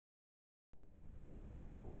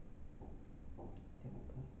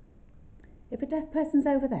deaf person's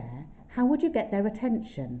over there, how would you get their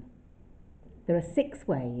attention? There are 6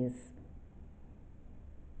 ways.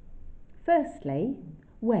 Firstly,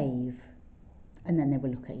 wave, and then they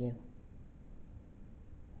will look at you.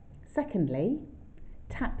 Secondly,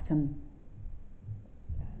 tap them.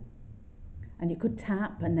 And you could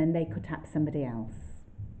tap and then they could tap somebody else.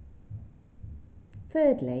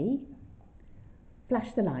 Thirdly,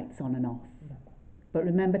 flash the lights on and off. But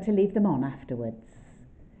remember to leave them on afterwards,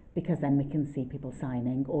 because then we can see people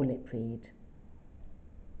signing or lip read.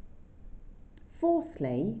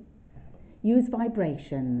 Fourthly, use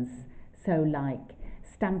vibrations, so like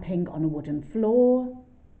stamping on a wooden floor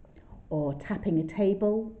or tapping a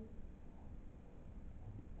table.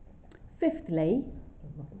 Fifthly,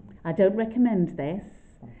 I don't recommend this,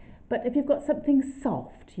 but if you've got something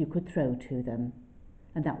soft you could throw to them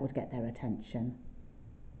and that would get their attention.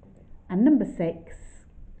 And number 6,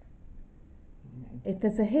 if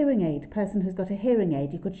there's a hearing aid person who's got a hearing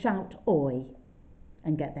aid, you could shout "Oi"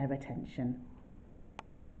 and get their attention.